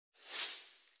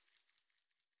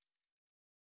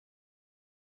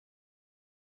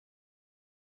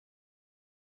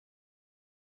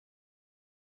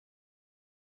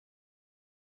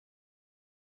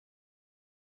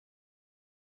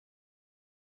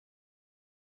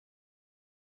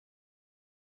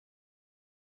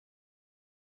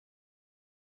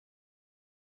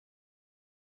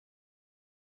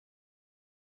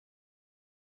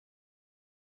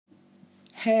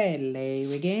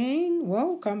Hello again,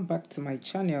 welcome back to my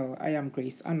channel. I am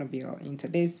Grace Annabelle. In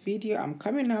today's video I'm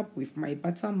coming up with my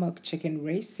buttermilk chicken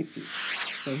recipe.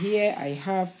 So here I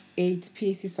have 8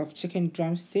 pieces of chicken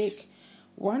drumstick,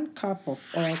 1 cup of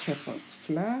all-purpose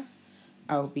flour.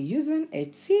 I'll be using a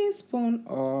teaspoon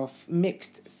of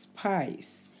mixed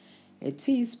spice, a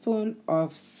teaspoon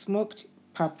of smoked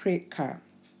paprika,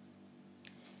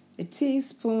 a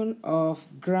teaspoon of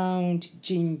ground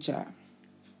ginger,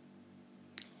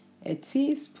 a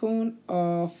teaspoon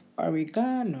of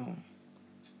oregano,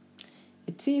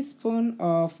 a teaspoon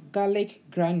of garlic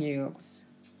granules,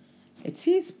 a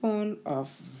teaspoon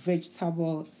of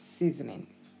vegetable seasoning,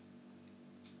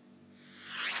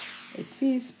 a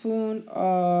teaspoon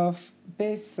of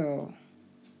basil,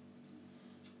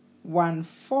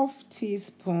 1/4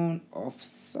 teaspoon of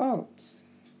salt,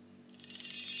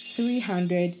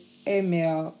 300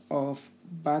 ml of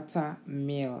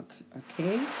buttermilk.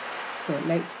 Okay, so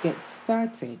let's get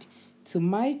started. To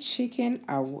my chicken,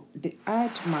 I will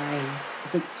add my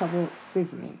vegetable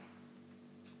seasoning,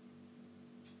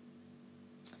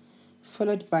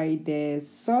 followed by the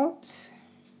salt,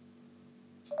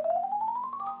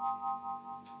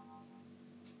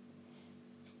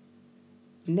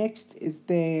 next is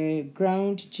the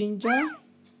ground ginger,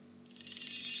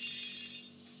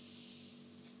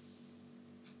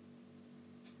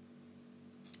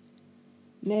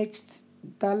 next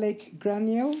garlic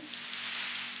granules,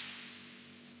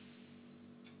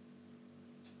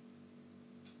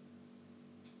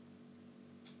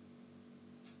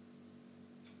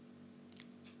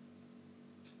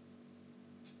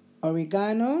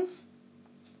 oregano,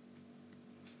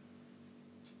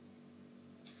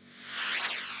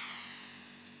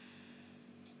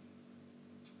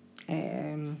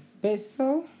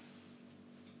 basil,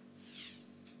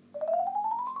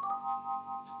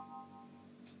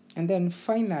 and then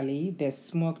finally the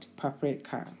smoked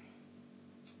paprika.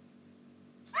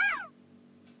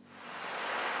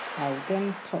 I'll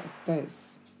then toss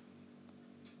this.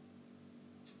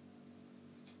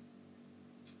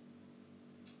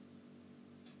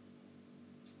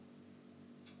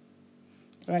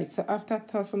 Right, so after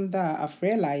tossing that, I've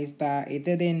realized that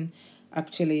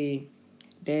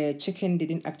the chicken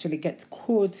didn't actually get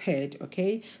coated,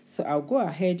 okay? So I'll go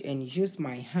ahead and use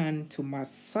my hand to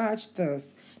massage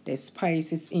the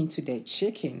spices into the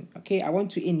chicken, okay? I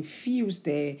want to infuse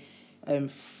the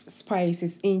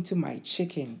spices into my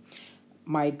chicken.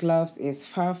 My gloves is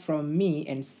far from me,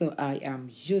 and so I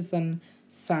am using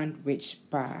sandwich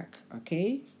bag,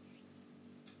 okay?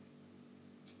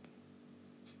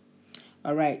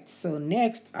 All right, so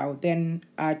next I'll then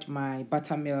add my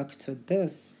buttermilk to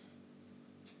this.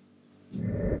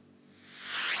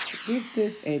 Give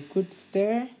this a good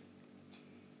stir,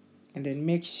 and then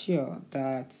make sure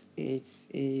that the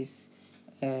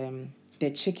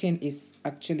chicken is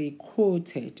actually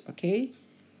coated, okay?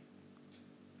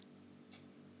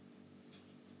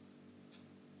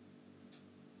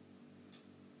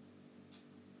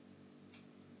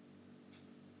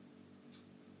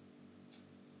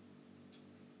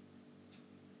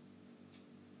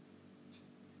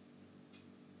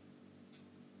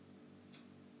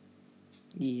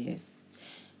 Yes.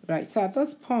 Right, so at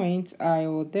this point, I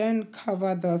will then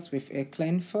cover this with a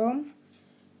cling film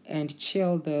and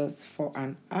chill this for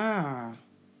an hour.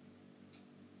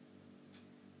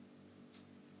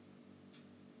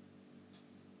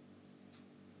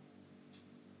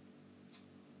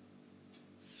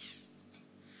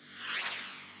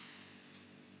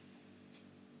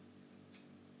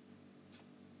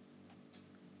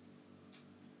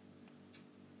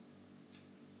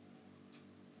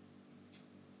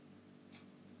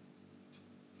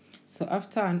 So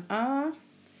after an hour,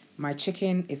 my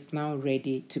chicken is now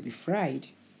ready to be fried.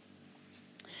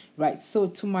 Right, so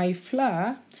to my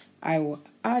flour, I will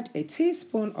add a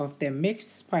teaspoon of the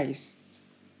mixed spice.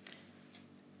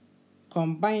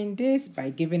 Combine this by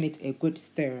giving it a good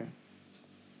stir.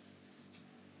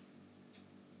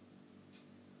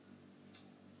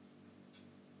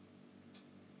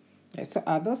 Right, so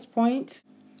at this point,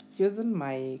 using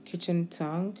my kitchen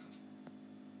tongue,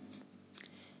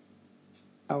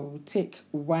 I will take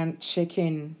 1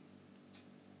 chicken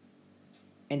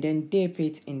and then dip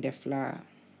it in the flour.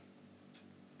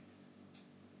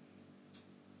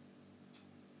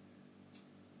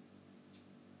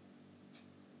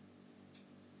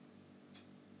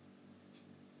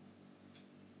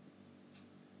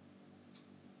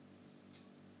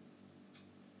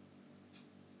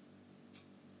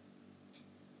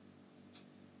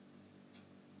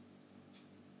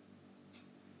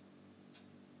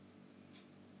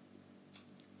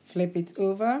 Flip it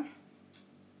over.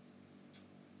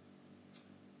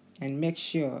 make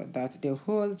sure that the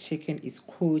whole chicken is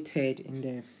coated in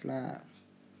the flour.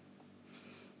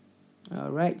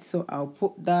 All right, so I'll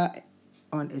put that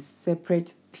on a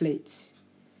separate plate.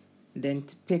 Then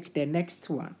to pick the next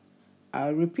one.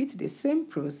 I'll repeat the same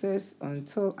process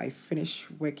until I finish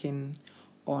working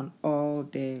on all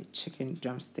the chicken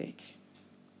drumstick.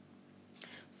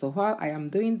 So while I am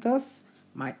doing this,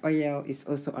 my oil is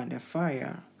also on the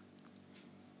fire.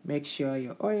 Make sure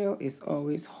your oil is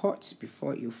always hot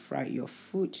before you fry your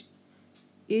food.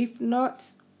 If not,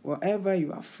 whatever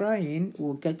you are frying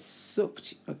will get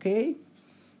soaked, okay?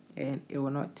 And it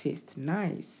will not taste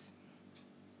nice.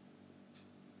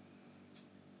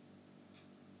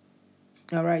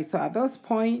 All right, so at this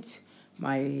point,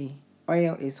 my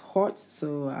oil is hot,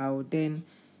 so I'll then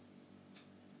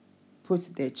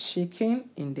put the chicken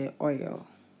in the oil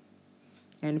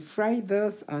and fry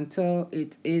this until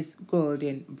it is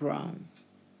golden brown.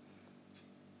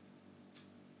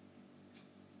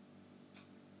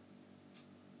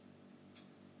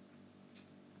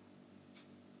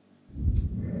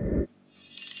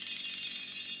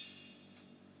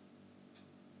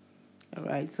 All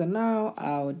right, so now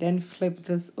I'll then flip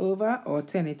this over or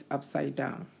turn it upside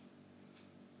down.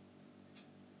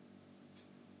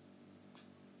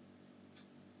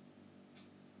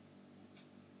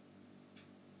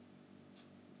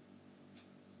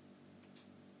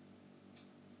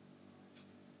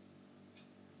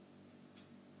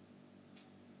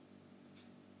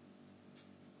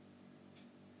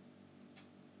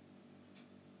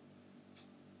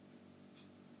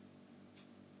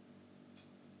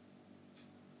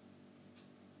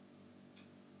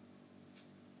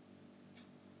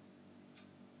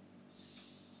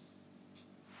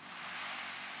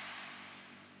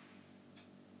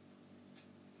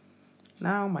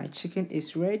 Now my chicken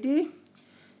is ready,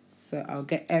 so I'll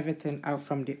get everything out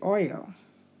from the oil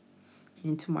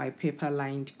into my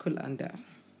paper-lined colander.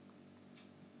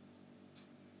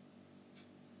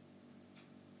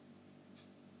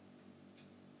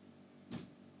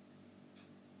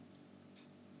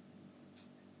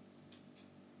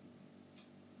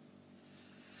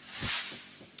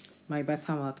 My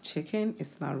buttermilk chicken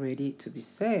is now ready to be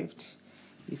served.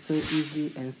 It's so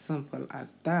easy and simple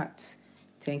as that.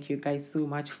 Thank you guys so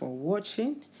much for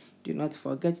watching. Do not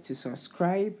forget to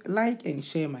subscribe, like, and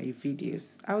share my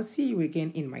videos. I'll see you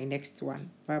again in my next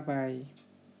one. Bye bye.